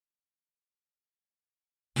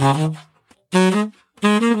This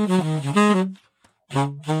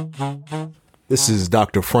is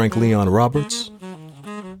Dr. Frank Leon Roberts.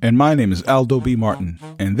 And my name is Aldo B. Martin,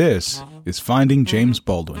 and this is Finding James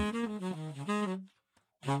Baldwin.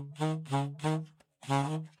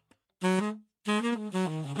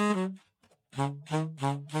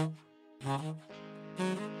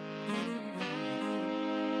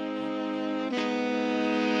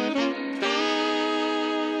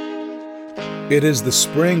 It is the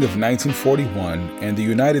spring of 1941, and the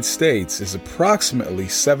United States is approximately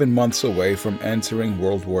 7 months away from entering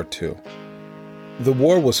World War II. The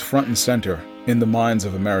war was front and center in the minds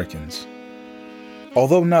of Americans.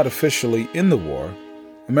 Although not officially in the war,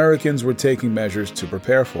 Americans were taking measures to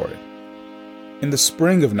prepare for it. In the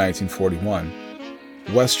spring of 1941,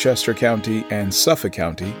 Westchester County and Suffolk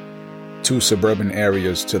County, two suburban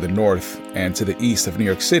areas to the north and to the east of New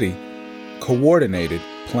York City, coordinated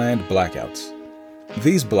planned blackouts.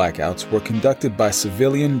 These blackouts were conducted by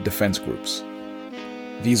civilian defense groups.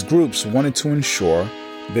 These groups wanted to ensure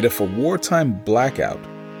that if a wartime blackout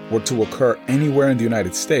were to occur anywhere in the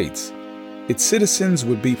United States, its citizens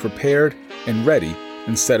would be prepared and ready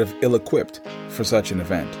instead of ill-equipped for such an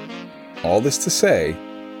event. All this to say,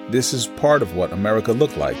 this is part of what America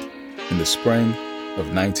looked like in the spring of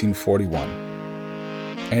 1941.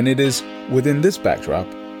 And it is within this backdrop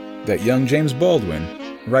that young James Baldwin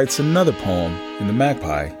writes another poem in the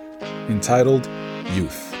Magpie entitled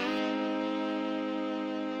Youth.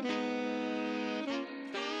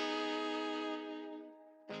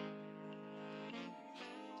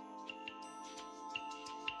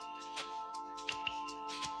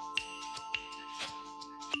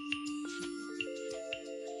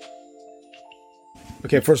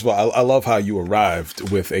 Okay, first of all, I love how you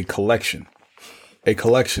arrived with a collection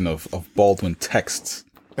of Baldwin texts.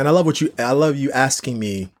 And I love you asking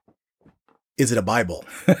me, is it a Bible?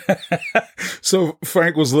 So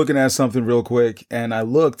Frank was looking at something real quick, and I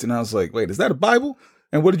looked, and I was like, wait, is that a Bible?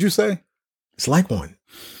 And what did you say? It's like one.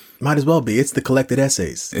 Might as well be. It's the collected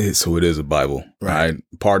essays. So it is a Bible. Right.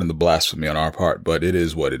 Pardon the blasphemy on our part, but it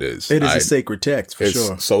is what it is. It is a sacred text, for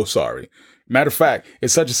sure. So sorry. Matter of fact,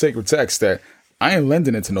 it's such a sacred text that I ain't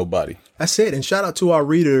lending it to nobody. That's it. And shout out to our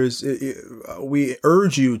readers. We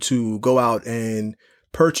urge you to go out and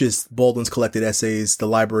purchase Baldwin's Collected Essays, the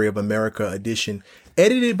Library of America edition,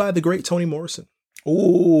 edited by the great Toni Morrison.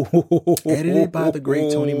 Ooh. Edited by the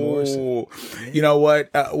great Toni Morrison. You know what?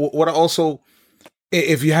 What I also,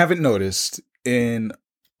 if you haven't noticed, in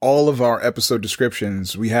all of our episode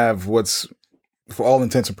descriptions, we have what's, for all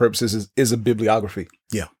intents and purposes, is a bibliography.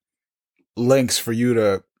 Yeah. Links for you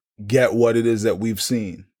to get what it is that we've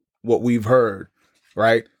seen, what we've heard,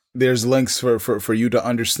 right? There's links for you to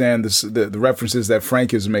understand the references that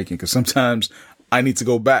Frank is making, because sometimes I need to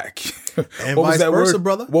go back. And what vice was that versa, word?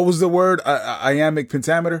 Brother. What was the word? Iambic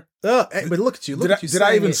pentameter? But look at you. Did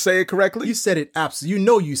I even say it correctly? You said it absolutely. You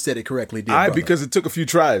know you said it correctly, dear brother. Because it took a few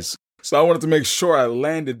tries. So I wanted to make sure I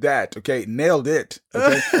landed that. Okay, nailed it.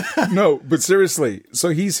 Okay, no, but seriously. So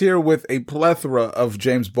he's here with a plethora of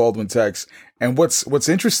James Baldwin texts, and what's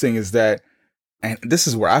interesting is that, and this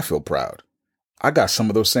is where I feel proud, I got some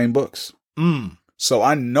of those same books. So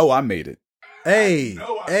I know I made it. Hey,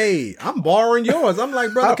 I'm borrowing yours. I'm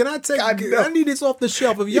like, brother, can I take? I need this off the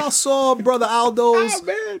shelf. If y'all saw Brother Aldo's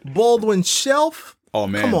Baldwin shelf, oh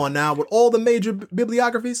man, come on now, with all the major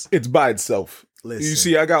bibliographies, it's by itself. Listen. You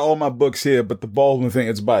see, I got all my books here, but the Baldwin thing,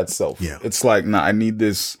 it's by itself. Yeah. It's like, nah, I need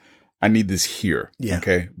this here. Yeah.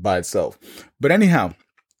 Okay, by itself. But anyhow,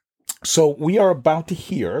 so we are about to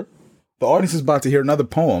hear, the audience is about to hear another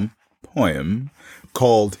poem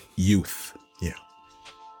called Youth. Yeah.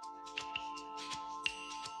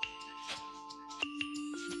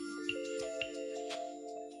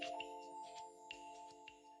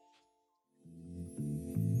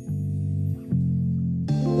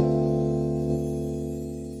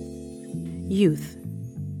 Youth.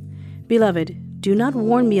 Beloved, do not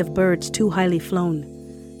warn me of birds too highly flown.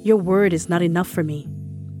 Your word is not enough for me.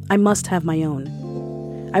 I must have my own.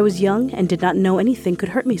 I was young and did not know anything could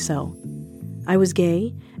hurt me so. I was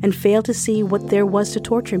gay and failed to see what there was to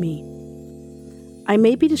torture me. I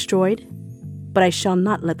may be destroyed, but I shall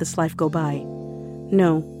not let this life go by.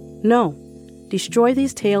 No. Destroy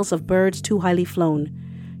these tales of birds too highly flown.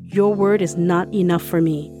 Your word is not enough for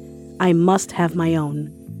me. I must have my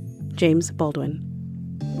own. James Baldwin.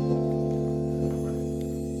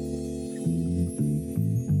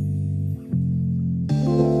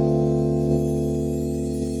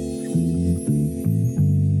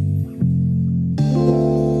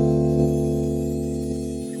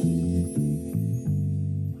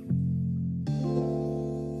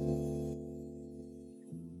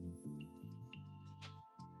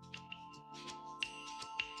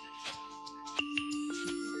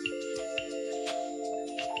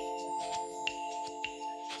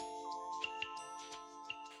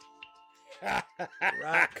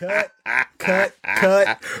 Cut.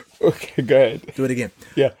 Okay, go ahead. Do it again.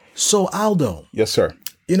 Yeah. So Aldo, Yes, sir.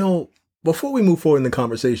 Before we move forward in the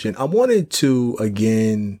conversation, I wanted to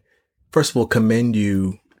again, first of all, commend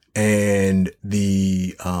you and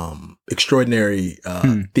the extraordinary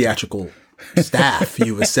theatrical staff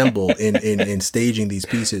you assembled in staging these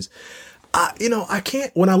pieces. I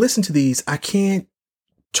can't, when I listen to these, I can't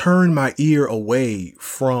turn my ear away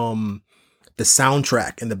from the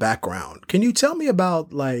soundtrack in the background. Can you tell me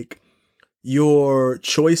about like your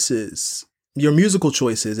choices, your musical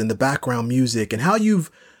choices and the background music, and how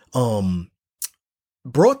you've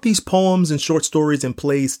brought these poems and short stories and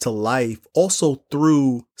plays to life also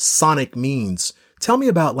through sonic means? Tell me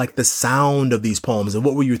about like the sound of these poems and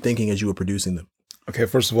what were you thinking as you were producing them? Okay,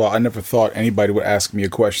 first of all, I never thought anybody would ask me a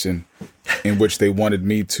question in which they wanted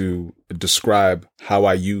me to describe how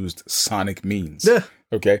I used sonic means. Yeah.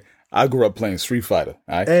 Okay. I grew up playing Street Fighter.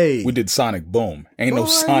 All right? Hey. We did Sonic Boom. Ain't no Boy,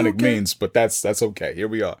 sonic okay. means, but that's okay. Here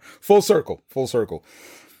we are. Full circle.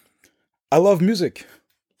 I love music.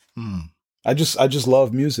 I just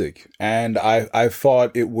love music. And I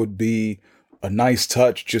thought it would be a nice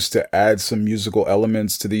touch just to add some musical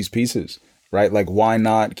elements to these pieces, right? Like, why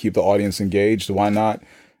not keep the audience engaged? Why not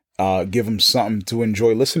give them something to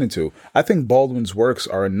enjoy listening to? I think Baldwin's works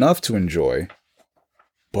are enough to enjoy,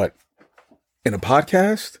 but in a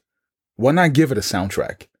podcast, why not give it a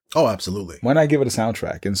soundtrack? Oh, absolutely. Why not give it a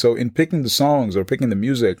soundtrack? And so in picking the songs or picking the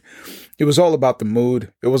music, it was all about the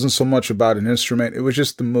mood. It wasn't so much about an instrument. It was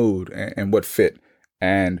just the mood and what fit.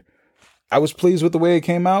 And I was pleased with the way it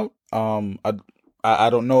came out. I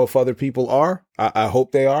don't know if other people are. I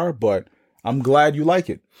hope they are, but I'm glad you like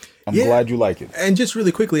it. I'm glad you like it. And just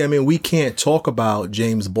really quickly, I mean, we can't talk about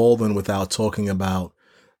James Baldwin without talking about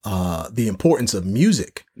the importance of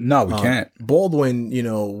music. No, we can't. Baldwin,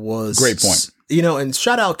 was Great point. And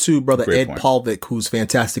shout out to brother Great Ed point. Palvick, whose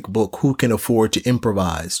fantastic book, Who Can Afford to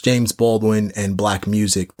Improvise? James Baldwin and Black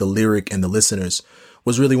Music, the Lyric and the Listeners,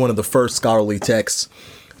 was really one of the first scholarly texts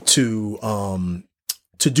to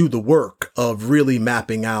do the work of really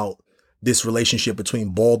mapping out this relationship between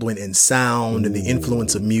Baldwin and sound and the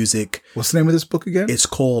influence of music. What's the name of this book again? It's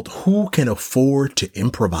called Who Can Afford to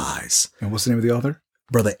Improvise? And what's the name of the author?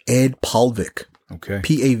 Brother Ed Palvick, Okay.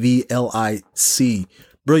 Pavlic.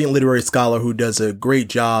 Brilliant literary scholar who does a great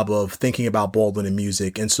job of thinking about Baldwin and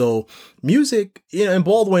music. And so music, and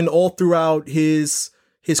Baldwin all throughout his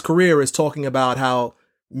career is talking about how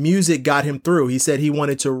music got him through. He said he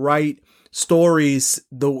wanted to write stories,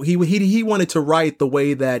 he wanted to write the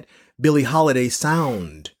way that Billie Holiday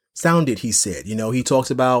sounded, he said. He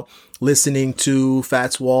talks about listening to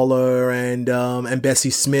Fats Waller and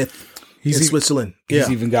Bessie Smith in Switzerland.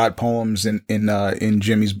 He's even got poems in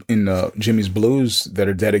Jimmy's Blues that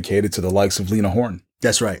are dedicated to the likes of Lena Horne.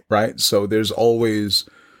 That's right. Right. So there's always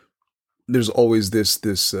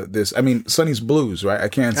this. I mean, Sonny's Blues, right? I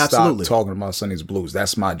can't Absolutely. stop talking about Sonny's Blues.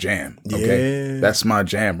 That's my jam. Okay, Yeah. that's my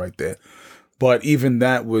jam right there. But even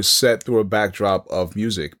that was set through a backdrop of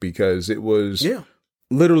music because it was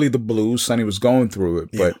literally the blues. Sonny was going through it,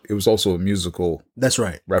 but it was also a musical. That's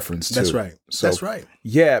right. Reference to. That's right. So, That's right.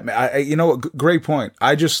 Yeah, great point.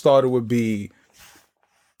 I just thought it would be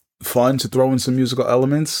fun to throw in some musical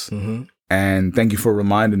elements, and thank you for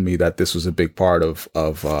reminding me that this was a big part of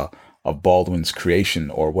Baldwin's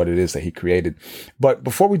creation or what it is that he created. But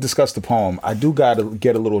before we discuss the poem, I do got to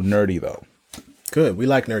get a little nerdy though. Good. We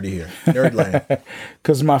like nerdy here. Nerdland.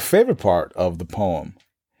 Because my favorite part of the poem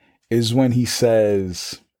is when he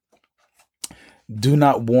says, "Do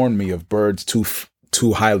not warn me of birds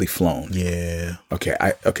too highly flown." Yeah. Okay.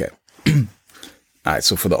 Okay. All right.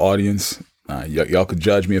 So for the audience, y'all could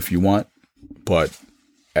judge me if you want, but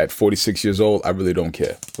at 46 years old, I really don't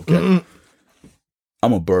care. Okay.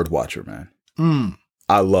 I'm a bird watcher, man.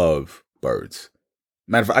 I love birds.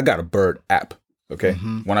 Matter of fact, I got a bird app. Okay.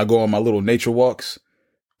 When I go on my little nature walks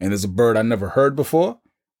and there's a bird I never heard before,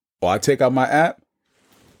 or I take out my app,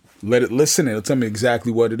 let it listen, and it'll tell me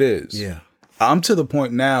exactly what it is. Yeah. I'm to the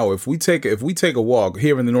point now, if we take a walk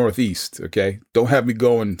here in the Northeast, okay, don't have me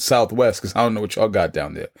going Southwest because I don't know what y'all got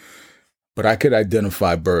down there. But I could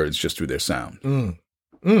identify birds just through their sound.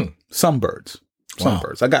 Some birds. Some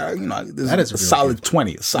birds. I got, That is a really solid good.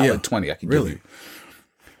 20. A solid 20 I can Really? give you.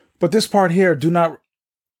 But this part here, do not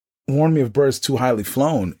warn me of birds too highly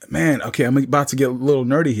flown. Man, okay, I'm about to get a little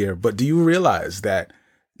nerdy here, but do you realize that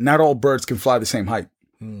not all birds can fly the same height?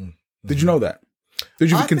 Did you know that?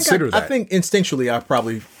 Did you even consider that? I think instinctually I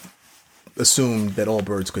probably assumed that all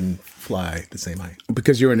birds couldn't fly the same height.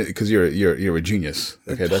 Because you're a genius.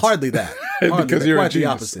 Okay, that's Hardly that. Hardly because that. you're Quite a genius.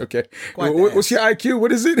 the opposite. Okay, Quite what's your IQ?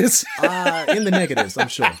 What is it? It's In the negatives, I'm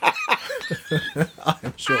sure.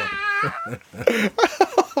 I'm sure.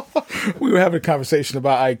 We were having a conversation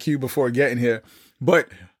about IQ before getting here, but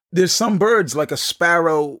there's some birds, like a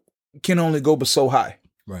sparrow, can only go but so high.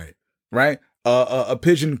 Right. Right? A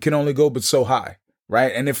pigeon can only go but so high.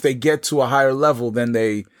 Right? And if they get to a higher level, then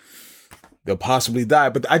they'll possibly die.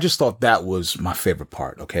 But I just thought that was my favorite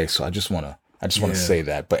part. Okay, so I just want to say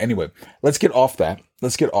that. But anyway, let's get off that. I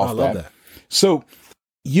love that. So,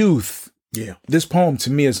 youth. Yeah. This poem to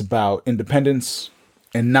me is about independence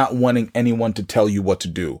and not wanting anyone to tell you what to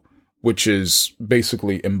do, which is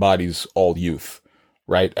basically embodies all youth,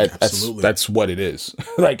 right? Absolutely. That's what it is.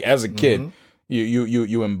 Like as a kid,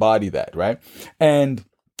 you embody that, right? And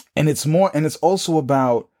it's also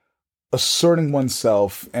about asserting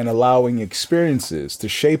oneself and allowing experiences to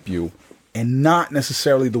shape you and not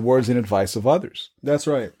necessarily the words and advice of others. That's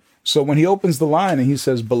right. So when he opens the line and he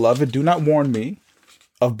says, "Beloved, do not warn me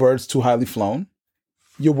of birds too highly flown.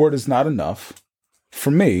 Your word is not enough.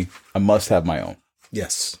 For me, I must have my own."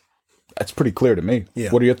 Yes. That's pretty clear to me.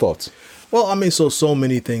 Yeah. What are your thoughts? Well, I mean, so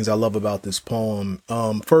many things I love about this poem.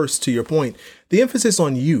 First, to your point, the emphasis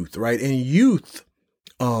on youth, right? And youth,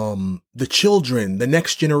 the children, the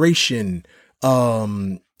next generation,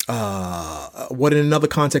 what in another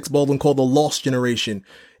context Baldwin called the lost generation,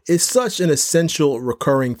 is such an essential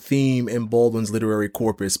recurring theme in Baldwin's literary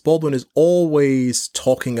corpus. Baldwin is always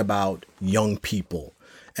talking about young people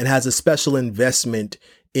and has a special investment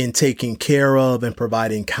in taking care of and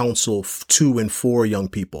providing counsel to and for young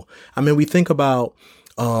people. I mean, we think about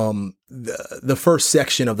the first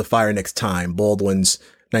section of The Fire Next Time, Baldwin's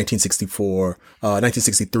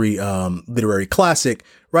 1963 literary classic,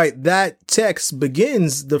 right? That text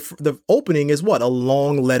begins, the opening is what? A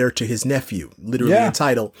long letter to his nephew, literally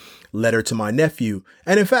entitled Letter to My Nephew.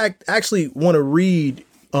 And in fact, actually want to read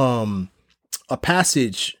a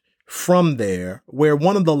passage from there where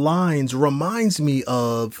one of the lines reminds me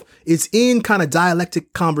of, it's in kind of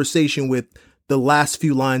dialectic conversation with the last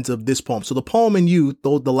few lines of this poem. So the poem in youth,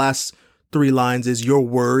 though, the last 3 lines is, "Your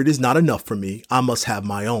word is not enough for me. I must have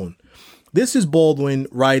my own." This is Baldwin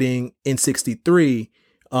writing in 63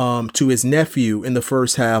 to his nephew in the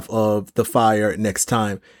first half of The Fire Next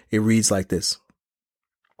Time. It reads like this.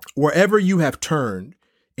 "Wherever you have turned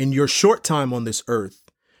in your short time on this earth,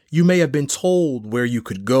 you may have been told where you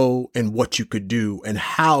could go and what you could do and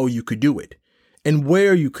how you could do it and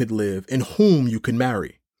where you could live and whom you could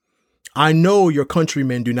marry. I know your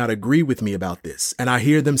countrymen do not agree with me about this, and I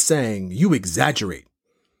hear them saying, 'You exaggerate.'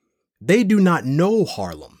 They do not know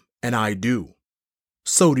Harlem, and I do.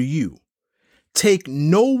 So do you. Take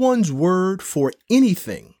no one's word for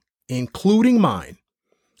anything, including mine,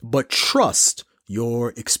 but trust your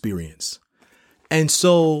experience." And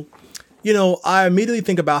so, I immediately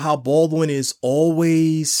think about how Baldwin is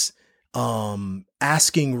always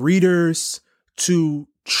asking readers to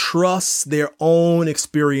trust their own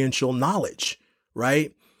experiential knowledge,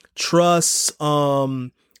 right? Trust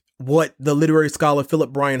what the literary scholar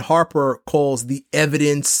Philip Bryan Harper calls the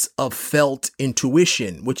evidence of felt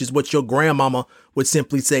intuition, which is what your grandmama would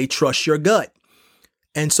simply say, trust your gut.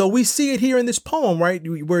 And so we see it here in this poem, right?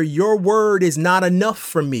 Where your word is not enough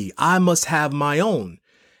for me. I must have my own.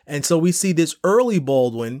 And so we see this early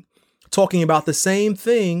Baldwin talking about the same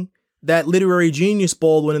thing that literary genius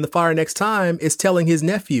Baldwin in The Fire Next Time is telling his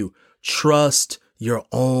nephew, trust your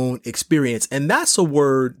own experience. And that's a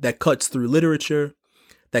word that cuts through literature,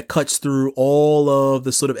 that cuts through all of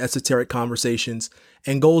the sort of esoteric conversations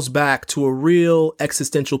and goes back to a real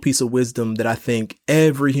existential piece of wisdom that I think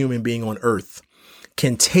every human being on earth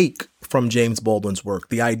can take from James Baldwin's work.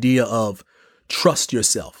 The idea of trust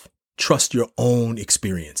yourself, trust your own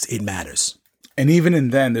experience. It matters. And even in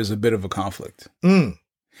then, there's a bit of a conflict.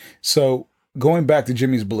 So going back to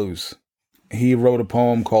Jimmy's Blues, he wrote a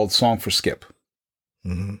poem called Song for Skip.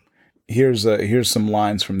 Mm-hmm. Here's some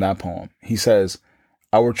lines from that poem. He says,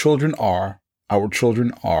 our children are, our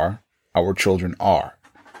children are, our children are,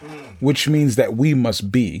 which means that we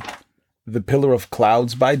must be the pillar of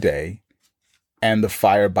clouds by day and the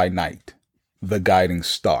fire by night, the guiding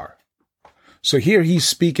star. So here he's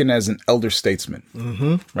speaking as an elder statesman,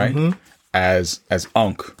 right? Mm-hmm. As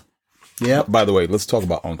Unc. Yeah. By the way, let's talk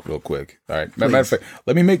about Unc real quick. All right. Matter of fact,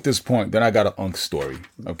 let me make this point. Then I got an Unc story.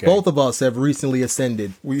 Okay. Both of us have recently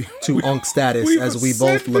ascended to Unc status as we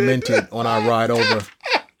both lamented on our ride over.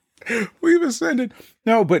 We've ascended.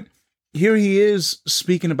 No, but here he is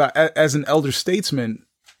speaking about as an elder statesman,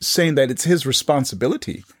 saying that it's his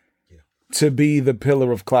responsibility to be the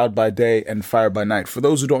pillar of cloud by day and fire by night. For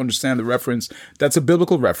those who don't understand the reference, that's a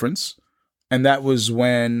biblical reference. And that was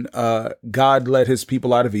when God led his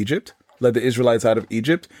people out of Egypt, led the Israelites out of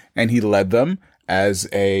Egypt, and he led them as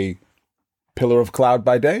a pillar of cloud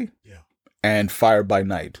by day, Yeah. and fire by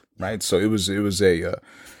night. Right. So it was a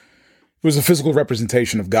physical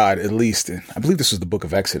representation of God, at least. I believe this was the book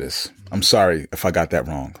of Exodus. I'm sorry if I got that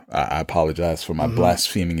wrong. I apologize for my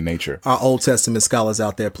blaspheming nature. Our Old Testament scholars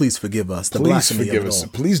out there, please forgive us. Please forgive us.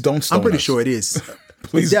 Please don't stone us. I'm pretty sure it is.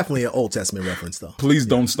 Please. It's definitely an Old Testament reference, though. Please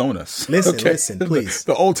don't stone us. Listen, please.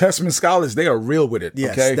 The Old Testament scholars, they are real with it.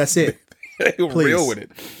 Yes, okay? that's it. They're real with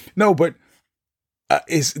it. No, but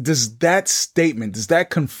does that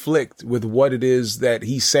conflict with what it is that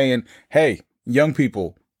he's saying? Hey, young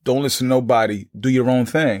people, don't listen to nobody. Do your own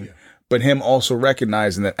thing. Yeah. But him also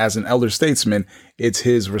recognizing that as an elder statesman, it's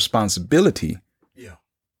his responsibility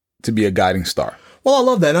to be a guiding star. Well, I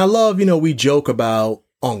love that. And I love, we joke about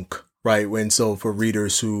Unk, right? So for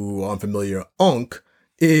readers who are unfamiliar, Unk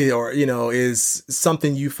is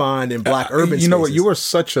something you find in Black urban spaces. You know what? You were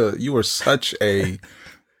such an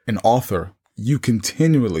author. You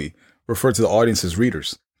continually refer to the audience as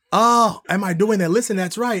readers. Oh, am I doing that? Listen,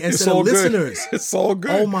 that's right. Instead of listeners. It's all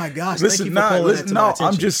good. Oh my gosh. Thank you for calling that to my attention.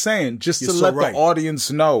 I'm just saying, to let the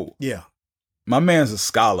audience know. Yeah. My man's a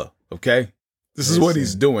scholar, okay? This is what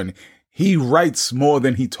he's doing. He writes more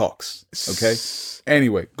than he talks, okay?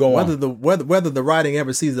 Anyway, go on. Whether the writing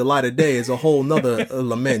ever sees the light of day is a whole nother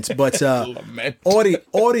lament. But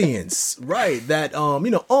audience, right? That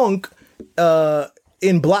Unk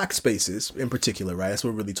in Black spaces in particular, right? That's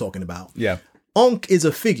what we're really talking about. Yeah. Unk is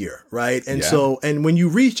a figure, right? And so when you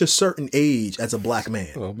reach a certain age as a Black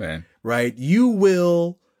man, right, you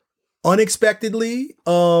will unexpectedly,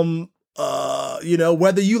 whether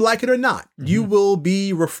you like it or not, you will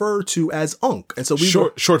be referred to as Unk. And so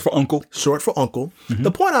short for uncle. Short for uncle. Mm-hmm.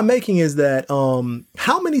 The point I'm making is that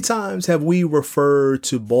how many times have we referred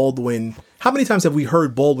to Baldwin? How many times have we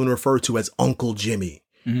heard Baldwin referred to as Uncle Jimmy?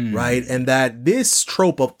 Mm. Right. And that this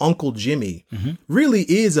trope of Uncle Jimmy really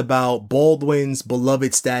is about Baldwin's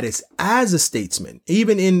beloved status as a statesman.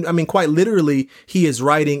 Quite literally, he is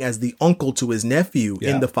writing as the uncle to his nephew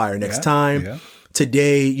in The Fire Next Time. Yeah.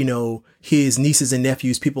 Today, his nieces and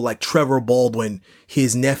nephews, people like Trevor Baldwin,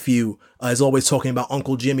 his nephew, is always talking about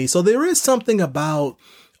Uncle Jimmy. So there is something about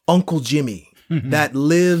Uncle Jimmy that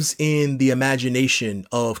lives in the imagination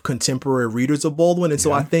of contemporary readers of Baldwin. And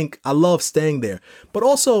so I think I love staying there. But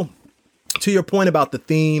also, to your point about the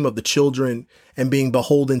theme of the children and being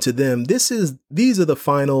beholden to them, these are the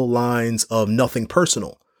final lines of Nothing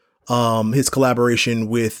Personal, his collaboration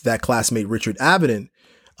with that classmate Richard Avedon,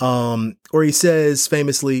 where he says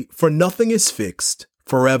famously, "For nothing is fixed,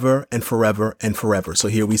 forever and forever and forever." So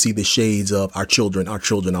here we see the shades of our children,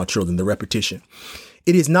 the repetition.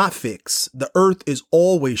 "It is not fixed. The earth is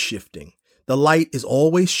always shifting. The light is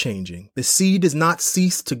always changing. The sea does not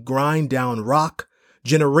cease to grind down rock.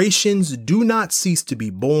 Generations do not cease to be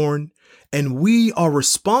born. And we are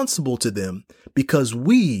responsible to them because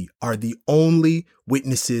we are the only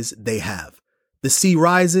witnesses they have. The sea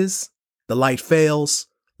rises, the light fails,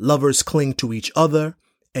 lovers cling to each other,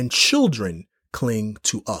 and children cling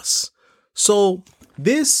to us." So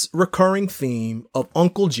this recurring theme of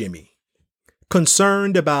Uncle Jimmy,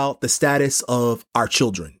 concerned about the status of our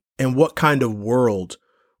children and what kind of world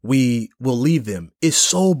we will leave them, is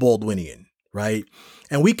so Baldwinian, right?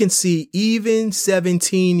 And we can see even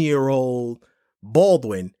 17-year-old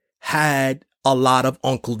Baldwin had a lot of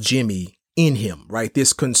Uncle Jimmy in him, right?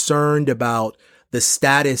 This concerned about the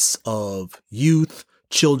status of youth,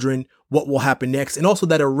 children, what will happen next, and also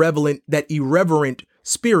that irreverent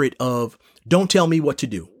spirit of don't tell me what to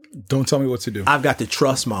do. Don't tell me what to do. I've got to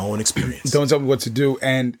trust my own experience. Don't tell me what to do.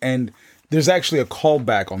 And there's actually a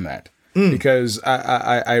callback on that because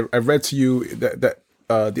I read to you that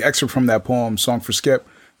the excerpt from that poem, Song for Skip,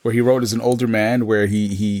 where he wrote as an older man, where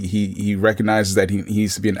he recognizes that he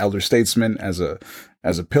needs to be an elder statesman as a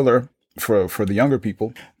pillar for the younger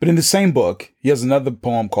people. But in the same book, he has another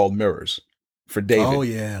poem called Mirrors for David. Oh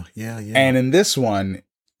yeah. And in this one,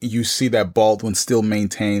 you see that Baldwin still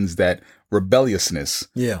maintains that rebelliousness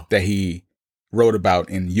that he wrote about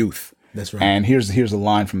in youth. That's right. And here's a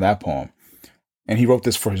line from that poem. And he wrote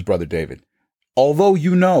this for his brother David. "Although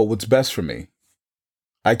you know what's best for me,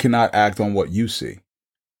 I cannot act on what you see.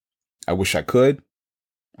 I wish I could.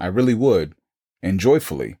 I really would. And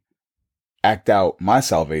joyfully act out my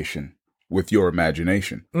salvation with your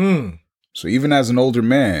imagination." So even as an older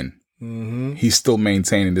man, he's still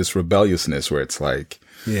maintaining this rebelliousness where it's like,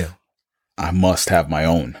 I must have my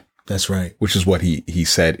own. That's right. Which is what he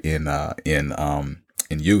said in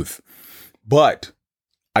youth. But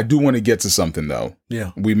I do want to get to something though.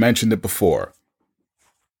 Yeah. We mentioned it before.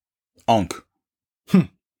 Unk.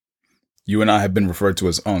 You and I have been referred to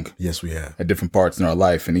as Unk. Yes, we have. At different parts in our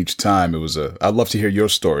life. And each time it was I'd love to hear your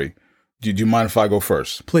story Do you mind if I go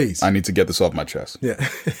first? Please. I need to get this off my chest. Yeah.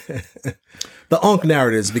 The Unk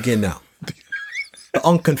narratives begin now. The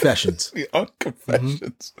Unk confessions. The Unk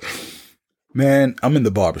confessions. Man, I'm in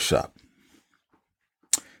the barbershop.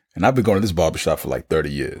 And I've been going to this barbershop for like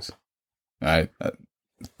 30 years. Right?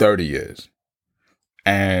 30 years.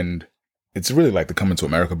 And it's really like the Coming to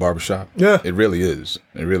America barbershop. Yeah. It really is.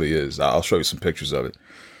 It really is. I'll show you some pictures of it.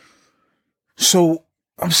 So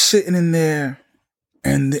I'm sitting in there.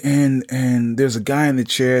 And there's a guy in the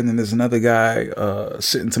chair, and then there's another guy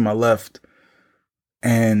sitting to my left,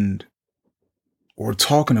 and we're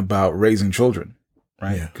talking about raising children,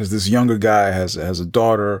 right? Because this younger guy has a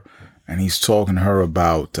daughter, and he's talking to her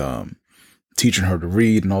about teaching her to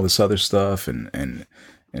read and all this other stuff, and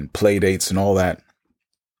play dates and all that.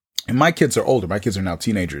 And my kids are older; my kids are now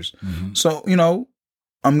teenagers. Mm-hmm. So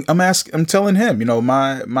I'm telling him,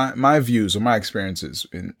 my views or my experiences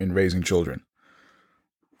in raising children.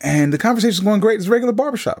 And the conversation's going great. It's a regular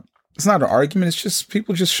barbershop. It's not an argument. It's just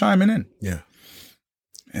people just chiming in. Yeah.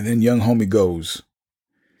 And then young homie goes,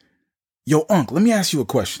 "Yo, Unc, let me ask you a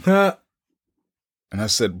question." And I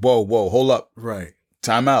said, whoa, hold up. Right.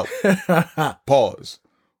 Time out. Pause.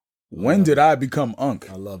 When did I become Unc?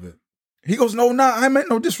 I love it. He goes, no, I meant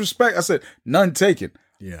no disrespect. I said, none taken.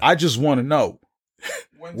 Yeah. I just want to know.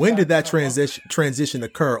 When did that transition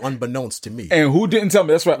occur unbeknownst to me? And who didn't tell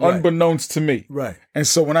me? That's right. Unbeknownst to me. Right. And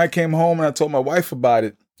so when I came home and I told my wife about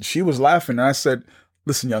it, she was laughing. And I said,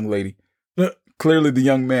 listen, young lady, clearly the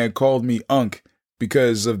young man called me Unc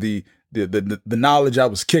because of the knowledge I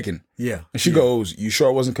was kicking. Yeah. And she goes, you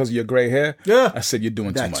sure it wasn't because of your gray hair? Yeah. I said, you're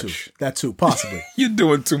doing too much. That too, possibly. You're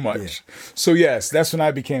doing too much. Yeah. So yes, that's when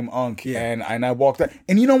I became Unc. Yeah. And I walked out.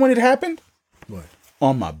 And you know when it happened? What?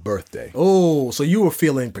 On my birthday. Oh, so you were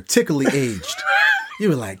feeling particularly aged. You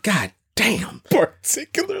were like, God damn.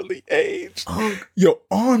 Particularly aged. Yo,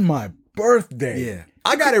 on my birthday. Yeah.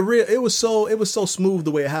 I got it real. It was so smooth the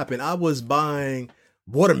way it happened. I was buying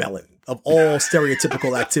watermelon of all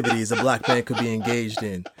stereotypical activities a black man could be engaged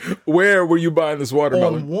in. Where were you buying this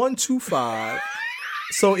watermelon? On 125.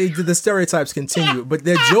 So the stereotypes continue, but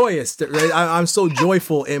they're joyous. I'm so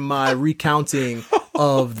joyful in my recounting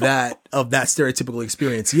of that stereotypical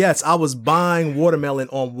experience. Yes, I was buying watermelon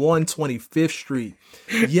on 125th Street,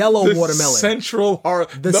 yellow watermelon,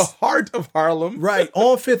 the heart of Harlem, right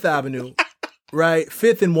on 5th Avenue, right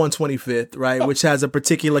 5th and 125th, right, which has a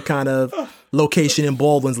particular kind of location in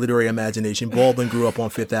Baldwin's literary imagination. Baldwin grew up on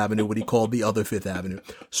 5th Avenue, what he called the other 5th Avenue.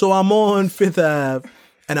 So I'm on 5th Ave,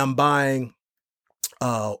 and I'm buying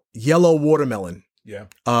yellow watermelon,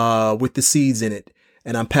 with the seeds in it,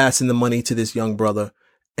 and I'm passing the money to this young brother,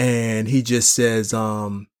 and he just says,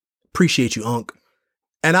 "Appreciate you, Unc."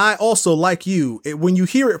 And I also, like you, when you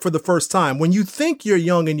hear it for the first time, when you think you're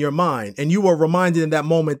young in your mind, and you are reminded in that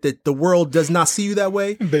moment that the world does not see you that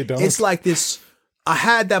way, they don't. It's like this. I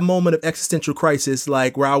had that moment of existential crisis,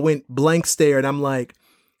 like where I went blank stare, and I'm like,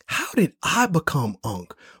 how did I become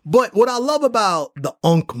Unc? But what I love about the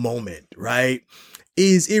Unc moment, right,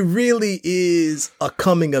 is it really is a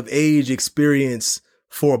coming of age experience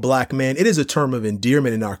for a black man. It is a term of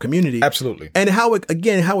endearment in our community. Absolutely. And how it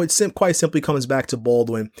quite simply comes back to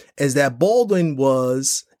Baldwin is that Baldwin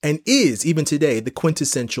was and is even today the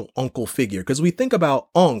quintessential uncle figure. Because we think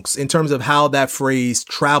about unks in terms of how that phrase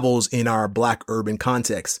travels in our black urban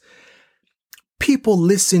context. People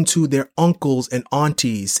listen to their uncles and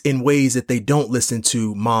aunties in ways that they don't listen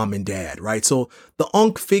to mom and dad, right? So the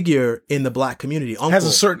unk figure in the black community has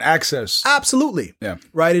a certain access. Absolutely. Yeah.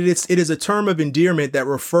 Right. It is a term of endearment that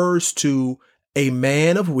refers to a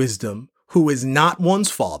man of wisdom who is not one's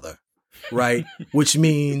father, right? Which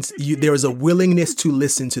means there is a willingness to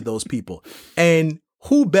listen to those people. And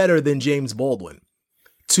who better than James Baldwin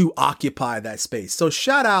to occupy that space? So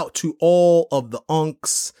shout out to all of the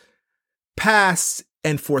unks, past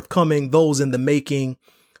and forthcoming, those in the making.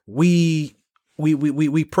 We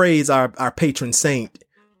praise our patron saint,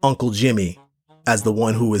 Uncle Jimmy, as the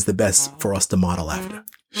one who is the best for us to model after.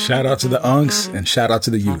 Shout out to the unks and shout out to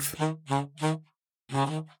the youth.